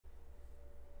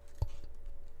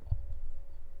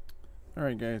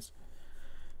Alright guys,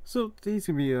 so today's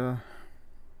gonna be a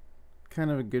kind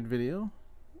of a good video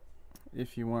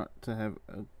if you want to have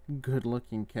a good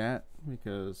looking cat,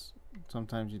 because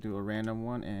sometimes you do a random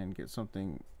one and get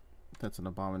something that's an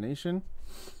abomination.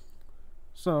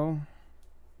 So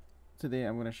today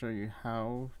I'm going to show you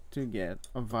how to get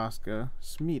a Vasca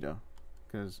Smeeta,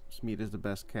 because Smeeta is the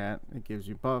best cat. It gives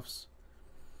you buffs,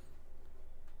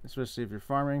 especially if you're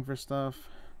farming for stuff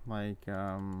like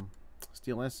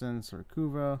Steel Essence or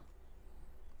Kuva.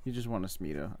 You just want a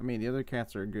Smeeta. I mean, the other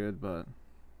cats are good, but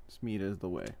Smeeta is the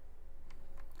way.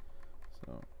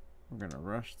 So we're gonna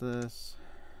rush this.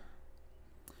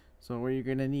 So what you're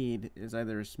gonna need is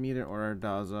either a Smeeta or a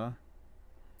Daza.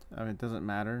 I mean, it doesn't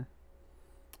matter.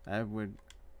 I would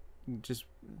just,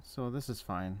 so this is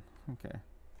fine. Okay.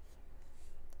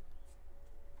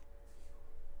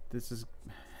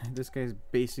 This guy's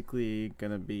basically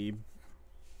gonna be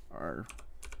our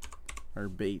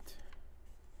bait.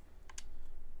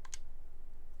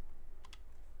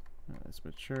 Let's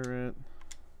mature it.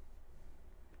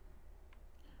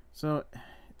 So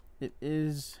it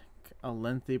is a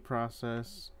lengthy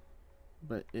process,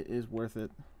 but it is worth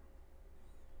it.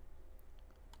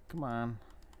 Come on.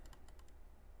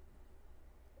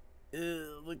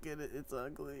 Ew, look at it, it's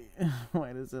ugly.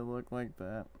 Why does it look like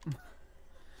that?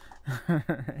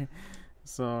 Alright,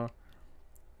 so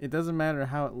it doesn't matter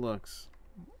how it looks.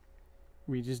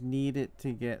 We just need it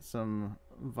to get some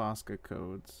Vasca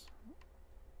codes.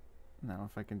 Now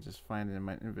if I can just find it in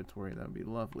my inventory, that would be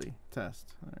lovely.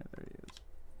 Test. Alright, there he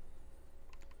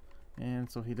is. And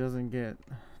so he doesn't get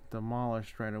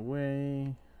demolished right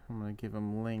away. I'm going to give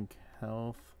him link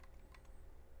health.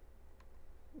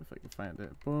 If I can find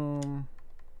it. Boom.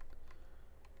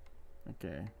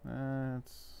 Okay,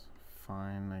 that's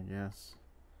fine, I guess.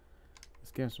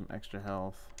 Let's give him some extra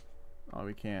health. Oh,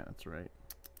 we can't. That's right.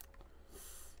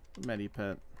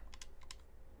 Medipet.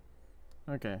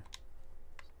 Okay.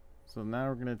 So now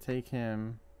we're going to take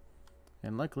him.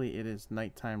 And luckily it is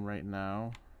nighttime right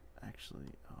now. Actually,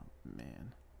 oh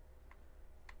man.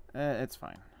 It's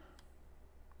fine.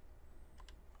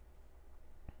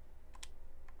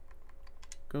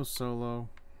 Go solo.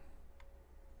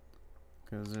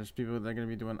 Because there's people that are going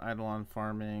to be doing Eidolon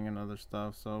farming and other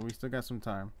stuff. So we still got some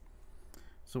time.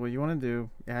 So what you want to do,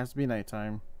 it has to be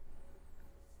nighttime.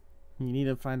 You need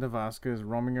to find the Vascas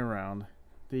roaming around.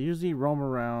 They usually roam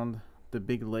around the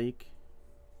big lake,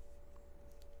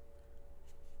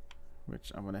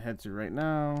 which I'm going to head to right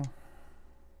now.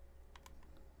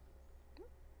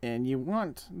 And you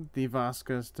want the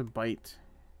Vascas to bite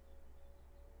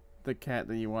the cat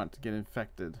that you want to get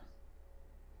infected.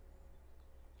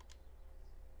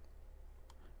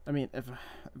 I mean, if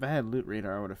I had Loot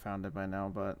Radar, I would have found it by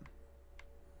now, but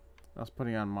I was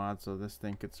putting on mods so this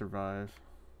thing could survive.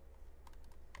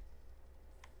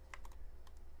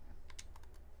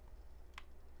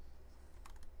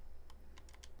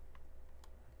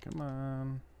 Come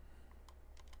on.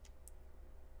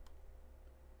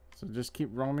 So just keep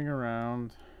roaming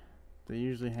around. They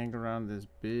usually hang around this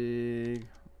big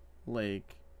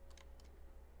lake.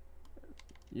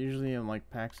 Usually in like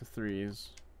packs of 3s.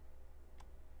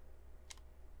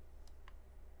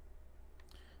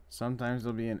 Sometimes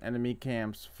they'll be in enemy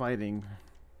camps fighting,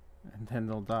 and then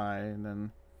they'll die, and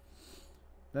then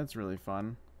that's really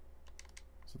fun.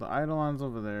 So the Eidolon's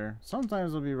over there.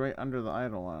 Sometimes they'll be right under the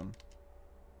Eidolon.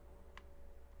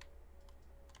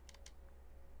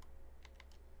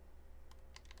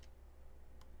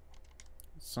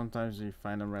 Sometimes you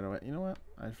find them right away. You know what?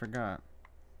 I forgot.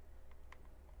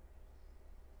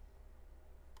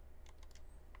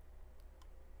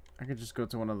 I could just go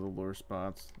to one of the lure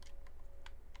spots.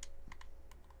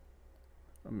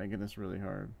 I'm making this really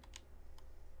hard.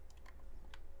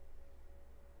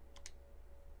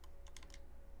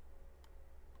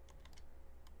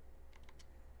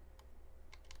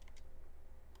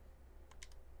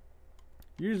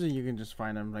 Usually you can just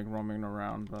find them like roaming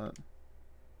around, but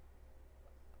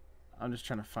I'm just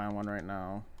trying to find one right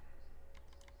now.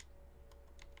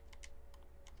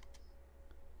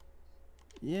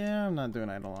 Yeah, I'm not doing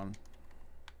Eidolon.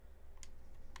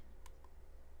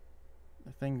 I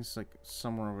think it's like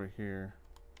somewhere over here.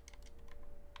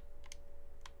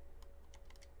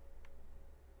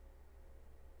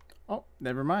 Oh,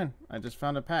 never mind. I just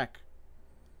found a pack.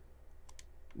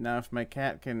 Now if my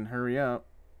cat can hurry up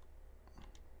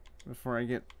before I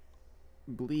get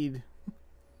bleed.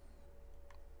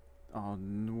 Oh,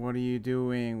 what are you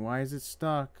doing? Why is it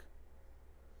stuck?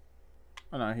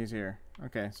 Oh no, he's here.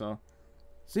 Okay, so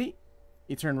see?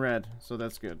 He turned red, so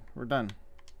that's good. We're done.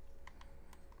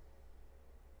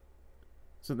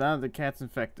 So now the cat's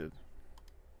infected.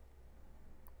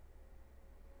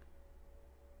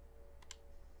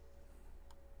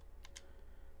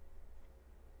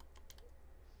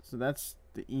 So that's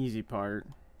the easy part.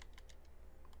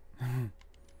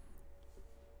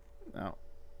 Now,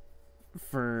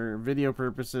 for video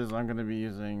purposes, I'm going to be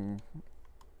using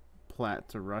Plat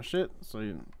to rush it, so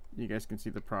you guys can see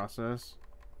the process.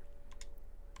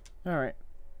 Alright,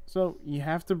 so you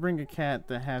have to bring a cat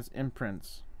that has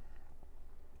imprints.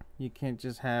 You can't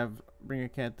just bring a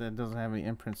cat that doesn't have any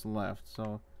imprints left.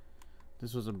 So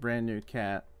this was a brand new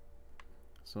cat,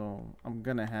 so I'm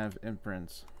gonna have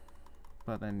imprints,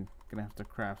 but I'm gonna have to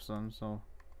craft some. So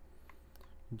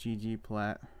GG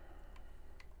Plat.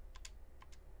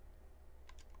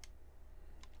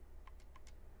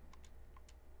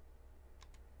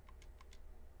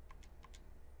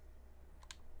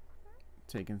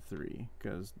 Taking 3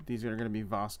 because these are gonna be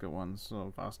Vasca ones,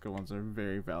 so Vasca ones are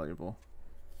very valuable.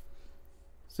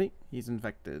 See, he's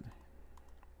infected.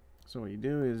 So what you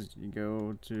do is you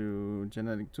go to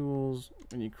genetic tools.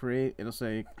 When you create, it'll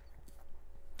say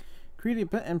create a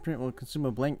pet imprint will consume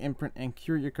a blank imprint and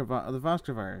cure your the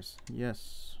Vasca virus.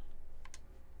 Yes.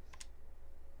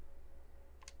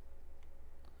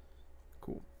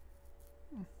 Cool.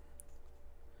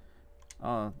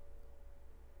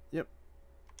 Yep.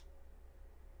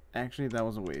 Actually, that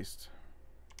was a waste.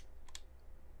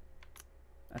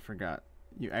 I forgot.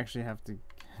 You actually have to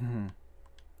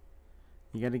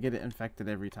you gotta get it infected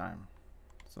every time.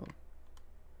 So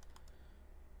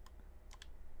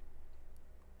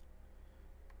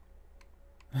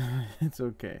it's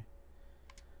okay.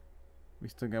 We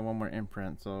still got one more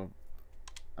imprint, so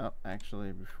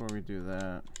actually before we do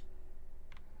that,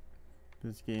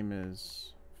 this game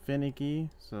is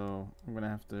finicky, so I'm gonna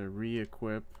have to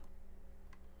re-equip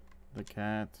the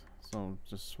cat. So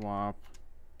just swap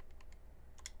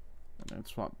and then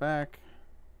swap back.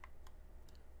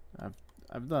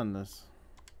 I've done this.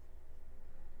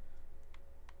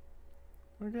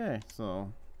 Okay,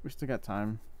 so we still got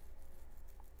time.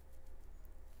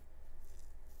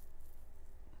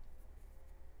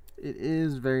 It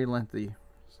is very lengthy,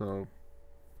 so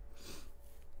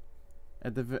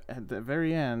at the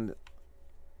very end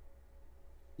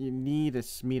you need a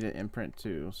Smeeta imprint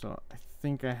too, so I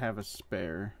think I have a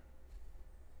spare.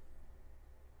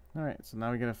 Alright, so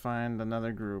now we gotta find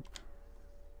another group.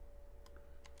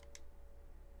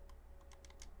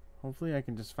 Hopefully I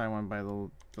can just find one by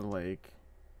the lake.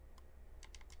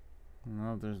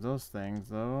 No, there's those things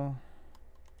though.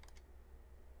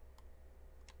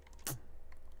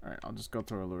 Alright, I'll just go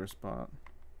to a lure spot.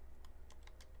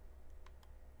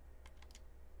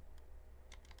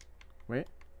 Wait.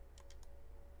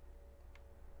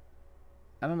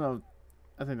 I don't know.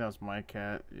 I think that was my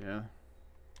cat, yeah.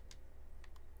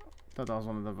 Thought that was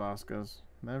one of the Vascas.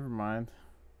 Never mind.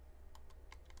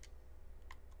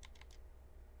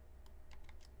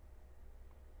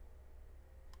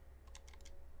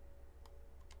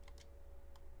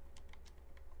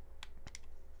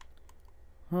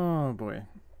 Oh boy.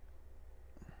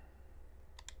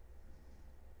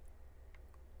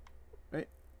 Wait.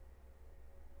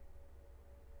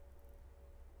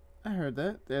 I heard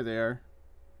that. There they are.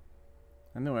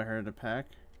 I knew I heard a pack.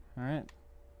 Alright.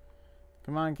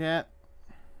 Come on, cat.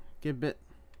 Get bit.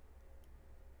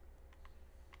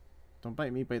 Don't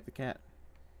bite me, bite the cat.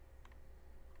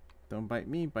 Don't bite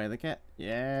me, bite the cat.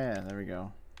 Yeah, there we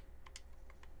go.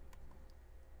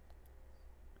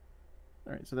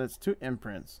 Alright, so that's 2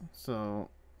 imprints. So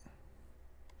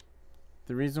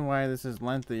the reason why this is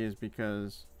lengthy is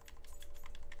because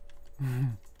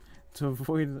to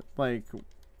avoid like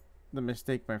the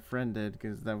mistake my friend did,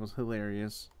 because that was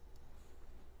hilarious.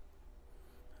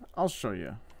 I'll show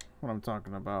you what I'm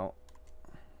talking about.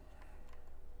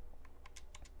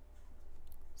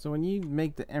 So when you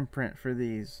make the imprint for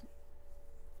these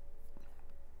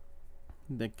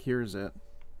that cures it,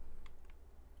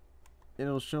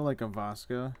 it'll show like a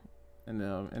Vasca in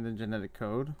the genetic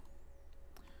code,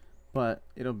 but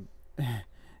it'll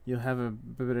you'll have a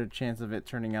better chance of it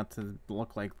turning out to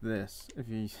look like this if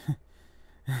you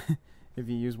if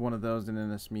you use one of those and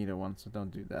then a Smeeta one, so don't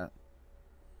do that.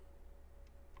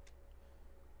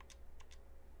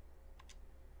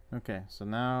 Okay, so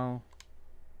now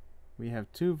we have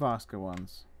 2 Vasca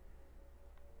ones.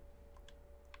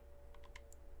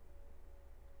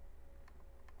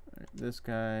 All right, this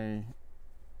guy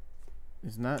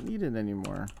is not needed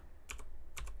anymore.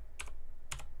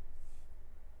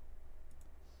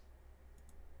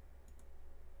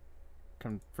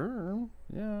 Confirm,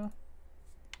 yeah.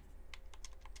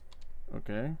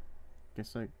 Okay,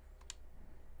 guess like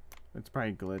it's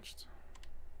probably glitched.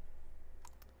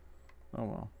 Oh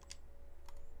well.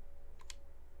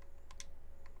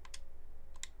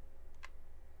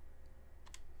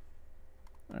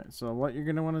 Alright, so what you're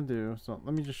gonna want to do, so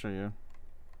let me just show you.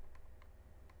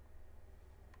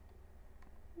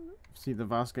 See the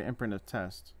Vasca imprint of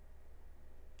test.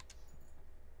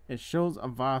 It shows a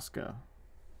Vasca,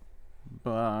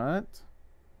 but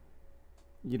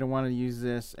you don't want to use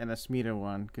this and a Smeeta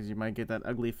one because you might get that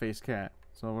ugly face cat.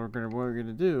 So what we're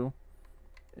gonna do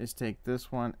is take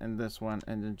this one and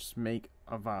then just make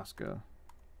a Vasca,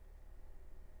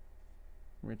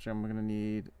 which I'm gonna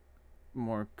need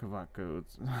more Kavak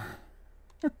codes.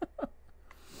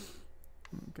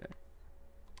 Okay.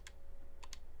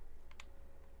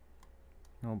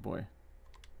 Oh boy.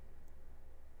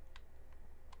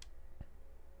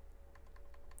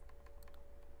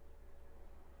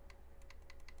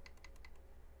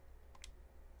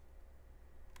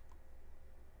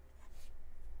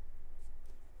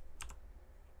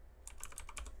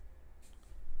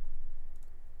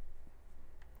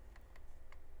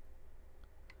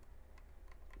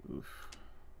 Oof.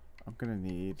 I'm gonna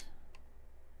need...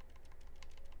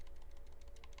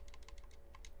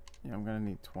 Yeah, I'm gonna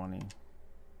need 20.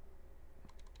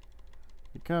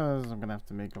 Because I'm gonna have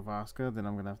to make a Vasca, then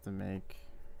I'm gonna have to make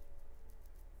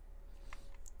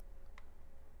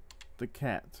the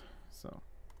cat. So,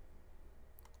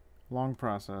 long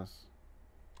process.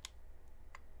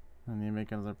 I need to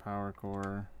make another power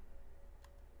core.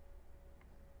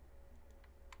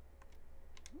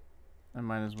 I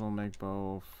might as well make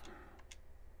both.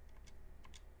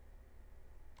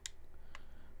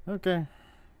 Okay,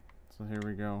 so here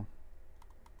we go.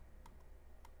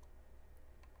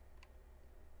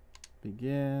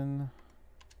 Begin.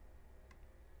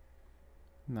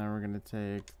 Now we're gonna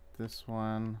take this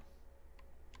one,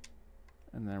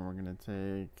 and then we're gonna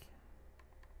take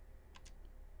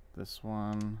this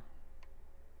one.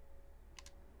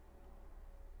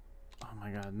 Oh my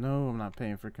god, no, I'm not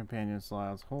paying for companion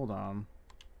slots. Hold on.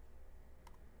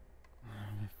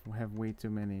 I have way too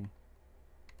many.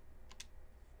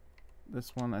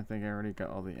 This one, I think I already got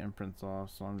all the imprints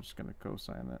off, so I'm just gonna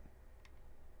co-sign it.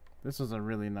 This is a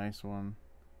really nice one.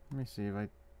 Let me see if I...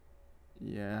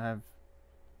 Yeah, I have...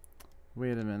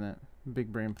 Wait a minute.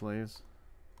 Big brain plays.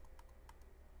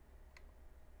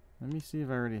 Let me see if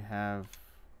I already have...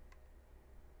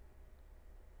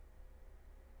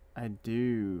 I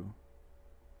do.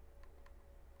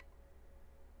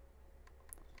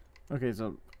 Okay,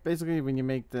 so basically when you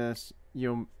make this,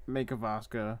 you'll make a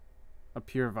Vasca, a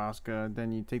pure Vasca,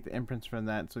 then you take the imprints from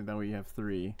that, so that way you have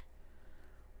 3.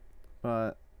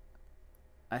 But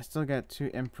I still got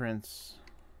 2 imprints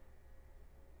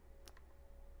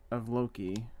of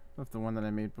Loki, of the one that I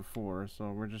made before,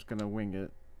 so we're just gonna wing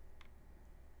it.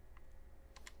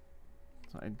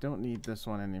 So I don't need this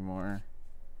one anymore.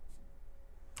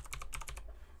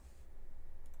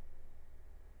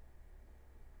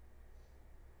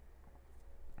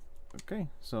 Okay,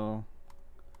 so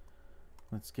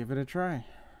let's give it a try.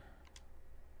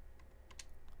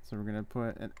 So we're gonna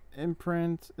put an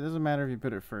imprint. It doesn't matter if you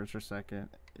put it first or second.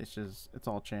 It's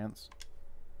all chance.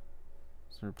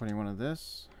 So we're putting one of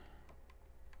this.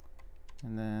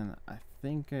 And then I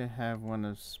think I have one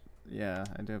of, yeah,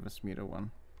 I do have a Smeeta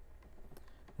one.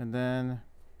 And then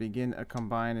begin a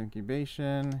combined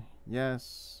incubation.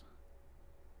 Yes.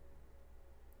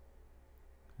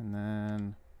 And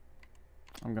then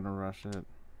I'm gonna rush it.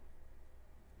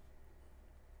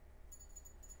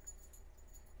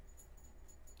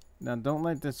 Now don't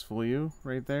let this fool you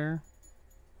right there.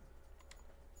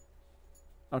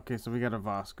 Okay, so we got a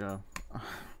Vasca.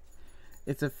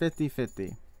 It's a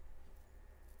 50-50.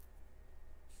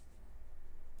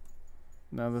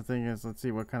 Now the thing is, let's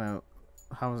see what kind of,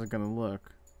 how is it gonna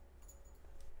look?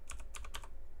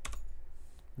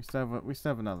 We still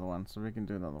have another one, so we can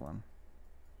do another one.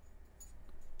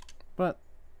 But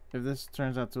if this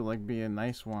turns out to like be a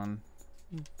nice one,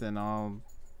 then I'll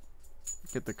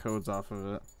get the codes off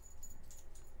of it.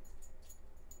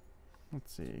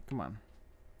 Let's see, come on.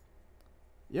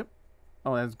 Yep.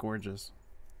 Oh, that's gorgeous.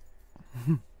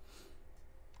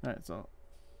 Alright, so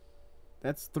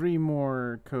that's 3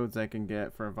 more codes I can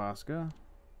get for a Vasca.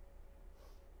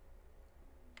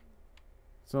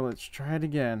 So let's try it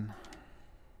again.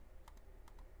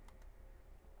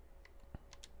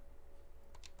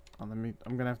 Oh,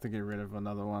 I'm gonna have to get rid of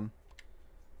another one.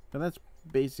 But that's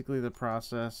basically the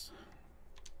process.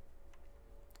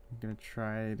 I'm gonna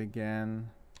try it again.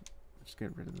 Just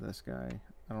get rid of this guy.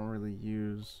 I don't really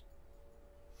use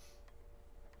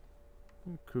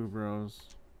Kubros.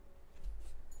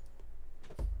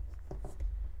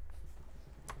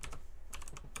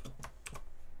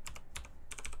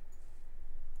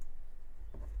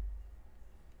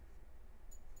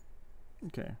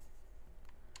 Okay.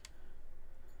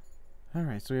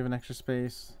 Alright, so we have an extra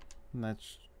space. And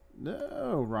that's...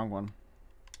 No, wrong one.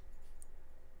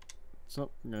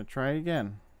 So, I'm gonna try it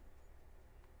again.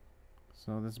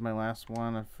 So this is my last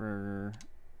one for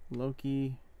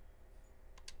Loki.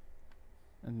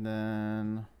 And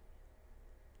then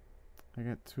I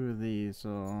got 2 of these,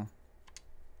 so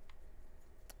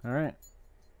alright.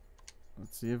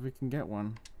 Let's see if we can get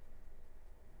one.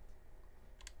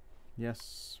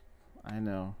 Yes, I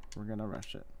know. We're gonna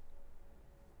rush it.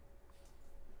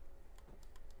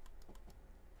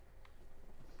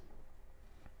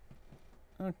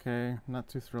 Okay, not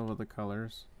too thrilled with the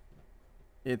colors.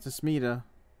 It's a Smeeta.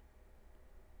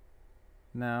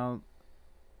 Now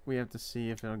we have to see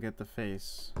if it'll get the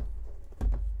face.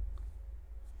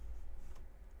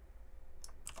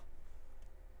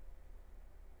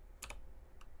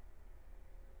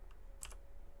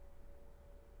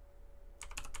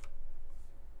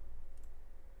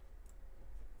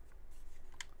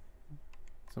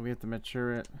 So we have to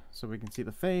mature it so we can see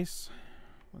the face.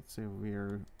 Let's see if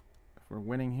we're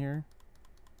winning here.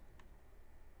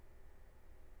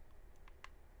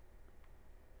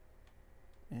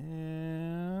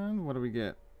 And what do we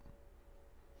get?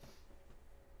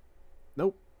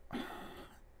 Nope.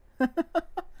 We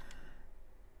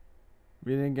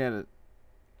didn't get it.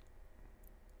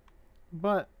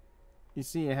 But you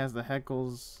see it has the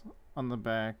heckles on the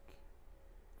back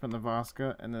from the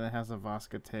Vasca, and then it has a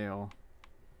Vasca tail.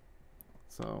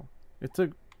 So it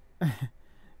took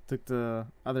took the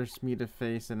other Smeeta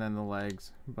face and then the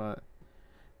legs, but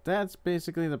that's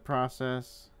basically the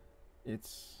process.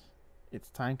 It's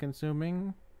time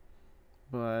consuming,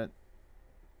 but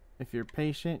if you're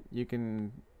patient, you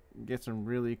can get some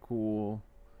really cool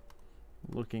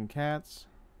looking cats.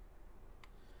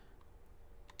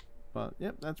 But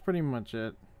yep, that's pretty much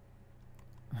it.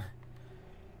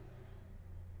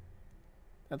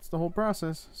 That's the whole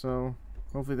process. So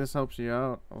hopefully this helps you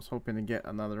out. I was hoping to get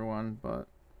another one, but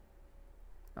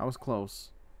I was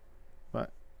close.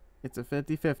 But it's a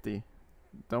 50-50.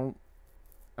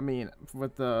 I mean,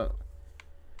 with the...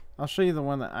 I'll show you the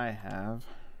one that I have.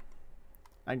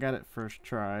 I got it first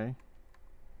try.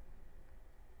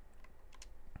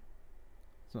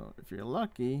 So if you're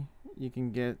lucky, you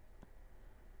can get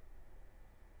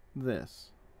this.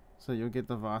 So you'll get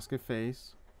the Vasca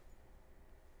face.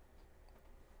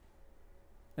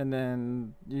 And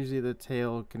then usually the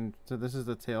tail can... So this is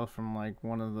the tail from like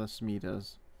one of the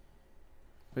Smeetas.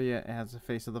 But yeah, it has the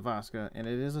face of the Vasca. And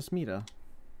it is a Smeeta.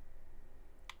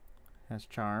 Has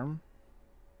charm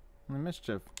and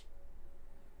mischief.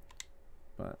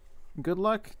 But good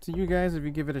luck to you guys if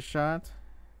you give it a shot.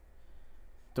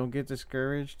 Don't get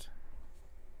discouraged.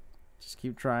 Just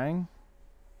keep trying.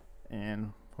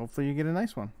 And hopefully you get a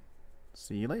nice one.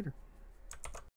 See you later.